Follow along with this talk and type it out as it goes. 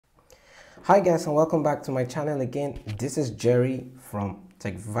Hi guys, and welcome back to my channel again. This is Jerry from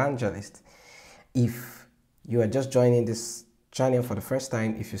Techvangelists. If you are just joining this channel for the first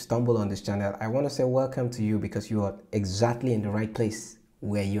time, if you stumble on this channel, I want to say welcome to you because you are exactly in the right place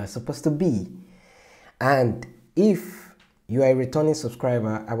where you are supposed to be. And if you are a returning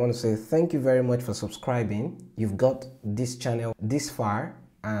subscriber, I want to say thank you very much for subscribing. You've got this channel this far,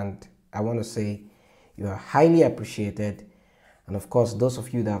 and I want to say you are highly appreciated. And of course, those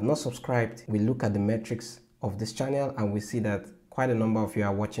of you that have not subscribed, we look at the metrics of this channel and we see that quite a number of you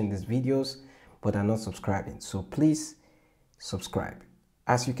are watching these videos but are not subscribing. So please subscribe.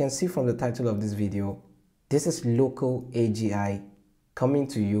 As you can see from the title of this video, this is local AGI coming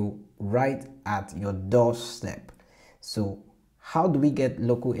to you right at your doorstep. So how do we get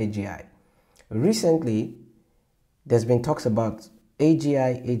local AGI? Recently, there's been talks about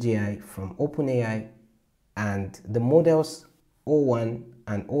AGI from OpenAI, and the models O1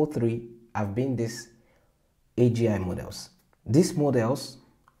 and O3 have been these AGI models. These models,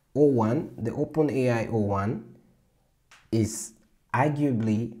 O1, the OpenAI O1, is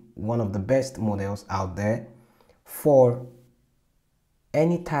arguably one of the best models out there for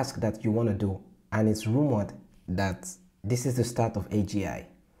any task that you want to do, and it's rumored that this is the start of AGI.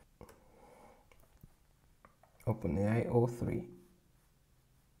 OpenAI O3.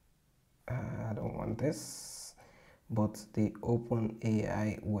 I don't want this, but the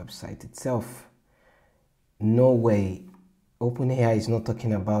OpenAI website itself, no way. OpenAI is not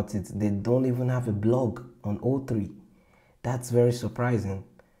talking about it. They don't even have a blog on O3. That's very surprising.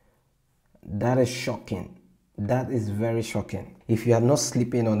 That is shocking. That is very shocking. If you are not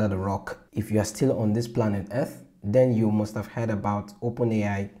sleeping under the rock, if you are still on this planet Earth, then you must have heard about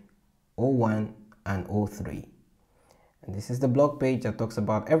OpenAI O1 and O3. And this is the blog page that talks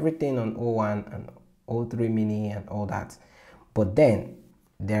about everything on O1 and O3 mini and all that. But then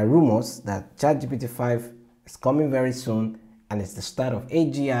there are rumors that ChatGPT 5 is coming very soon, and it's the start of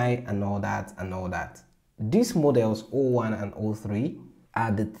AGI and all that and all that. These models O1 and O3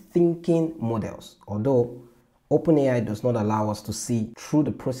 are the thinking models. Although OpenAI does not allow us to see through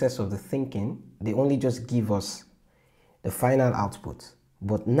the process of the thinking, they only just give us the final output.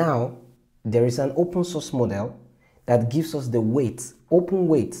 But now there is an open source model that gives us the weights, open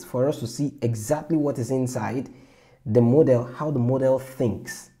weights, for us to see exactly what is inside the model, how the model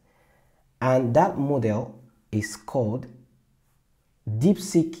thinks. And that model is called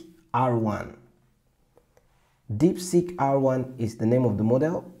Deepseek-R1. Deepseek-R1 is the name of the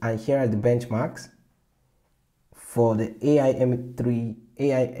model, and here are the benchmarks for the AIME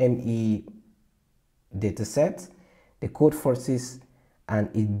dataset. The code forces, and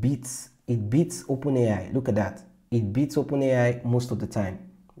it beats OpenAI. Look at that. It beats OpenAI most of the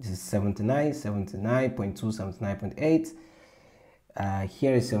time. This is 79, 79.2, 79.8.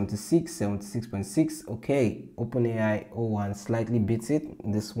 Here is 76, 76.6. Okay, OpenAI O1 slightly beats it.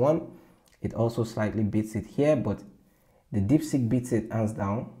 This one, it also slightly beats it here, but the DeepSeek beats it hands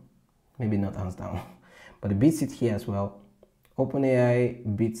down. Maybe not hands down, but it beats it here as well. OpenAI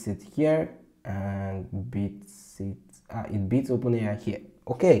beats it here and beats it. It beats OpenAI here.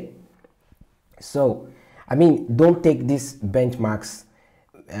 Okay, so I mean, don't take these benchmarks,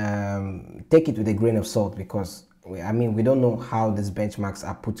 take it with a grain of salt, because we don't know how these benchmarks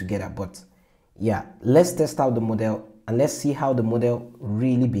are put together. But yeah, let's test out the model and let's see how the model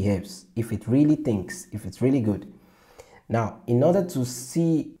really behaves, if it really thinks, if it's really good. Now, in order to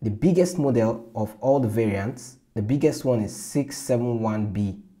see the biggest model of all the variants, the biggest one is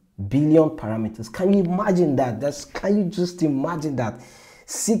 671B, billion parameters. Can you imagine that? Can you just imagine that?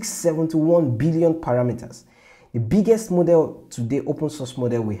 671 billion parameters. The biggest model today, open source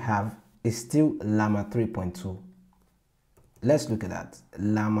model we have, is still Llama 3.2. Let's look at that.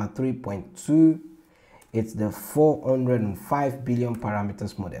 Llama 3.2, it's the 405 billion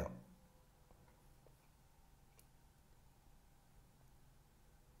parameters model.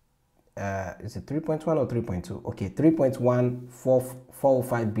 Is it 3.1 or 3.2? Okay, 3.1,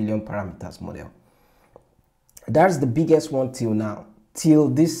 405 billion parameters model. That's the biggest one till now, till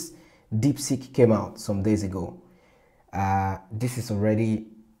this DeepSeek came out some days ago. This is already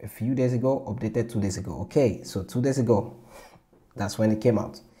a few days ago, updated 2 days ago. Okay, so 2 days ago, that's when it came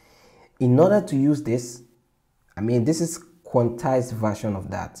out. In order to use this, this is quantized version of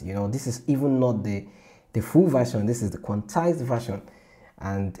that. You know, this is even not the full version. This is the quantized version.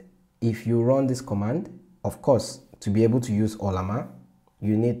 And if you run this command, of course, to be able to use Ollama,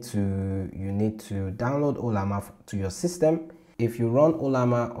 you need to download Ollama to your system. If you run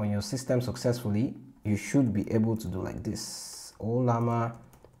Ollama on your system successfully, you should be able to do like this, Ollama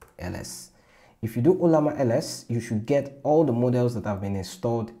ls. If you do Ollama ls, you should get all the models that have been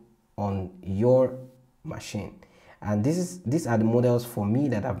installed on your machine. And these are the models for me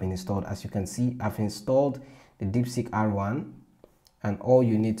that have been installed. As you can see, I've installed the Deepseek-R1, and all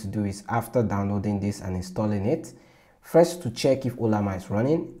you need to do is, after downloading this and installing it, first to check if Ollama is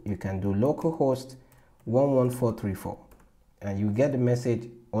running, you can do localhost 11434 and you get the message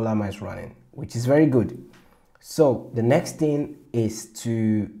Ollama is running, which is very good. So the next thing is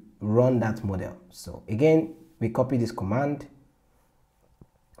to run that model. So again, we copy this command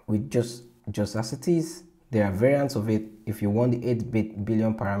with just as it is. There are variants of it. If you want the 8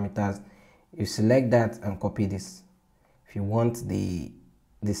 billion parameters, you select that and copy this. If you want the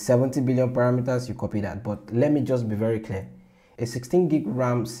 70 billion parameters, you copy that. But let me just be very clear. A 16 gig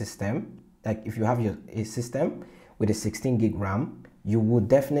RAM system, like if you have a system with a 16 gig RAM, you will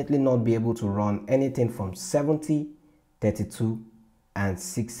definitely not be able to run anything from 70, 32, and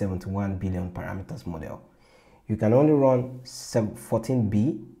 671 billion parameters model. You can only run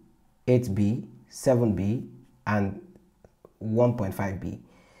 14B, 8B, 7B, and 1.5B.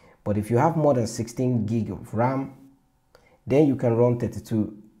 But if you have more than 16 gig of RAM, then you can run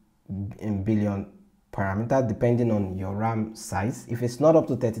 32 billion parameters depending on your RAM size. If it's not up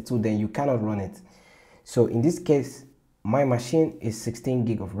to 32, then you cannot run it. So in this case, my machine is 16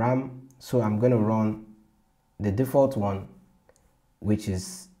 gig of RAM, so I'm going to run the default one, which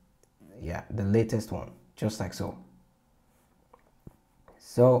is the latest one, just like so.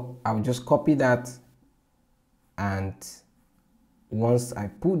 So I'll just copy that, and once I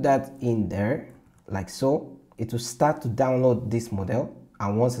put that in there like so, it will start to download this model,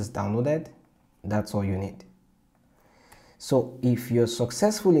 and once it's downloaded, that's all you need. So if you're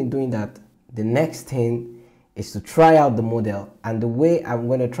successful in doing that, the next thing is to try out the model. And the way I'm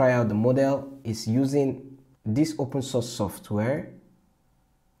going to try out the model is using this open source software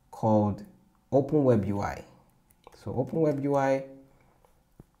called OpenWebUI. So OpenWebUI,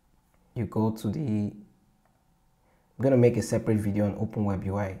 you go to I'm going to make a separate video on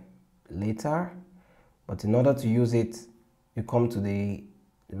OpenWebUI later, but in order to use it, you come to the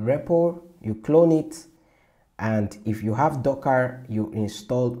repo, you clone it, and if you have Docker, you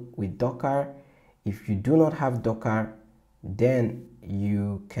install with Docker. If you do not have Docker, then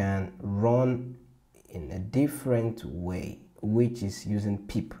you can run in a different way, which is using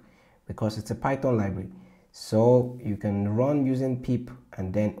pip, because it's a Python library. So you can run using pip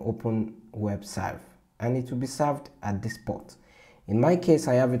and then open web serve, and it will be served at this port. In my case,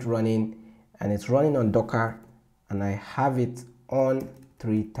 I have it running, and it's running on Docker, and I have it on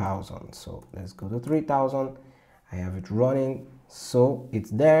 3000. So let's go to 3000. I have it running, so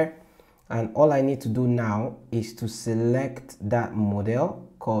it's there, and all I need to do now is to select that model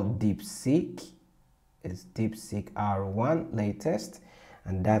called Deepseek. It's Deepseek-R1 latest,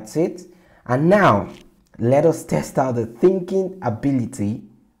 and that's it. And now let us test out the thinking ability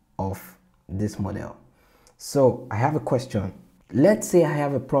of this model. So I have a question. Let's say I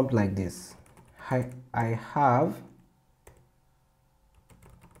have a prompt like this. I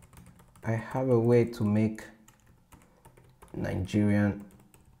have a way to make Nigerian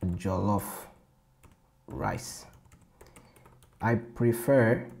jollof rice. I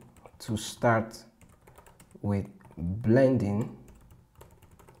prefer to start with blending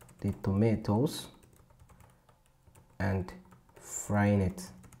the tomatoes and frying it.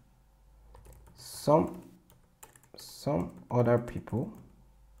 Some other people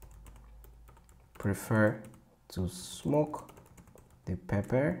prefer to smoke the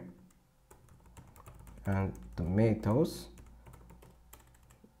pepper and tomatoes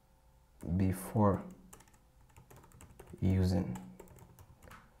before using.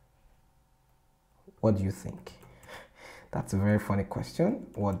 What do you think? That's a very funny question.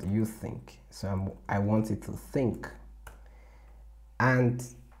 What do you think? So I want it to think, and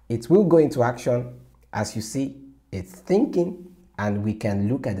it will go into action. As you see, it's thinking, and we can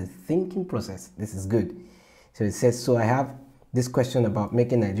look at the thinking process. This is good. So it says, so I have this question about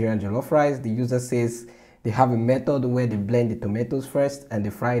making Nigerian jollof rice. The user says they have a method where they blend the tomatoes first and they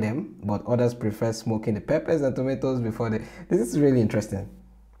fry them, but others prefer smoking the peppers and tomatoes before they... This is really interesting.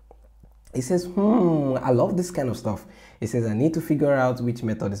 It says, I love this kind of stuff. It says, I need to figure out which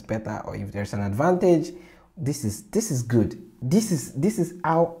method is better, or if there's an advantage. This is good. This is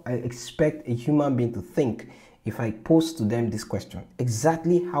how I expect a human being to think if I pose to them this question.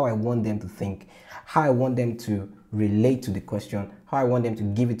 Exactly how I want them to think, how I want them to relate to the question, how I want them to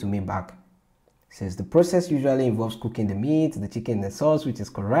give it to me back. It says the process usually involves cooking the meat, the chicken, the sauce, which is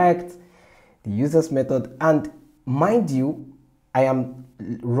correct. The user's method, and mind you, I am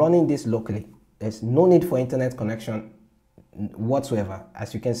running this locally. There's no need for internet connection whatsoever.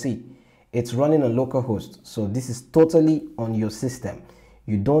 As you can see, it's running on localhost. So this is totally on your system.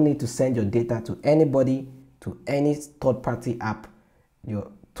 You don't need to send your data to anybody, to any third-party app.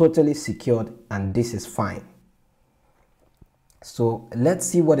 You're totally secured, and this is fine. So let's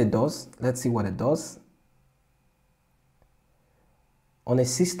see what it does. Let's see what it does. On a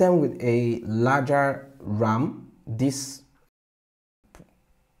system with a larger RAM, this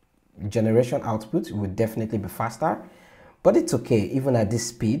generation output would definitely be faster, but it's okay. Even at this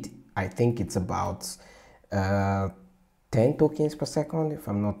speed, I think it's about 10 tokens per second, if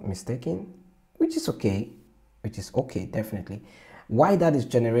I'm not mistaken, which is okay, definitely. Why that is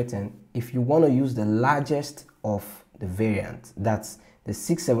generating, if you want to use the largest of the variant, that's the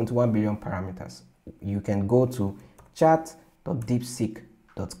 671 billion parameters, you can go to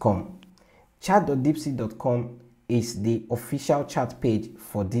chat.deepseek.com. Chat.deepseek.com is the official chat page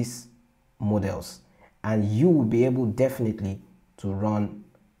for these models, and you will be able definitely to run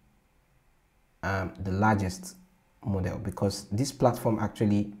the largest model, because this platform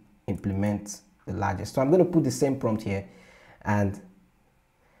actually implements the largest. So I'm going to put the same prompt here, and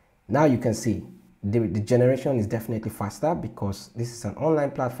now you can see the generation is definitely faster, because this is an online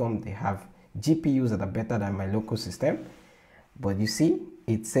platform. They have GPUs that are better than my local system, but you see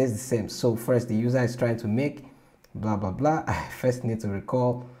it says the same. So first, the user is trying to make blah blah blah. I first need to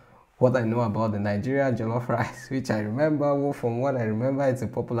recall what I know about the Nigerian jollof rice, which I remember. Well, from what I remember, it's a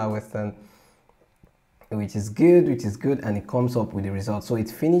popular Western, which is good, and it comes up with the result. So it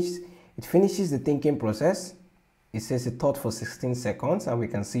finishes the thinking process. It says it thought for 16 seconds, and we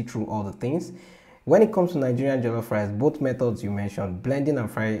can see through all the things. When it comes to Nigerian jollof rice, both methods you mentioned, blending and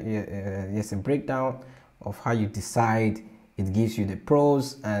frying, yes, a breakdown of how you decide. It gives you the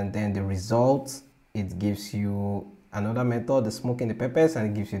pros, and then the results. It gives you another method, the smoking the peppers, and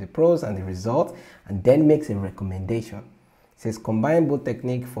it gives you the pros and the result, and then makes a recommendation. It says combine both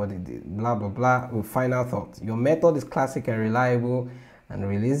technique for the blah blah blah with final thought. Your method is classic and reliable, and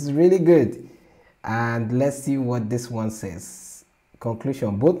really good. And let's see what this one says.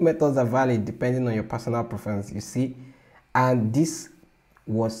 Conclusion: both methods are valid depending on your personal preference. You see, and this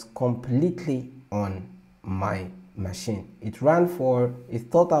was completely on my machine. It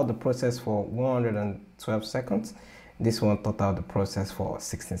thought out the process for 112 seconds. This one thought out the process for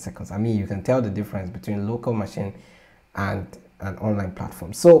 16 seconds. I mean, you can tell the difference between local machine and an online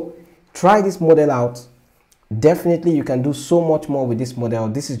platform. So try this model out. Definitely you can do so much more with this model.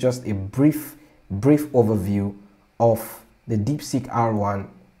 This is just a brief overview of the Deepseek-R1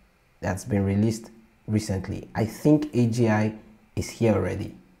 that's been released recently. I think AGI is here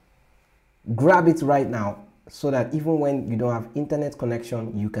already. Grab it right now, so that even when you don't have internet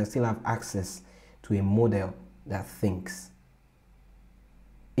connection, you can still have access to a model that thinks.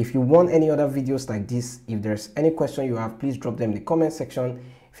 If you want any other videos like this, if there's any question you have, please drop them in the comment section.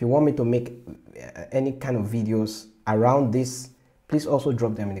 If you want me to make any kind of videos around this, please also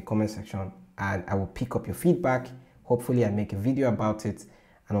drop them in the comment section, and I will pick up your feedback. Hopefully I make a video about it.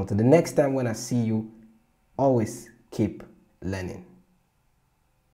 And until the next time when I see you, always keep learning.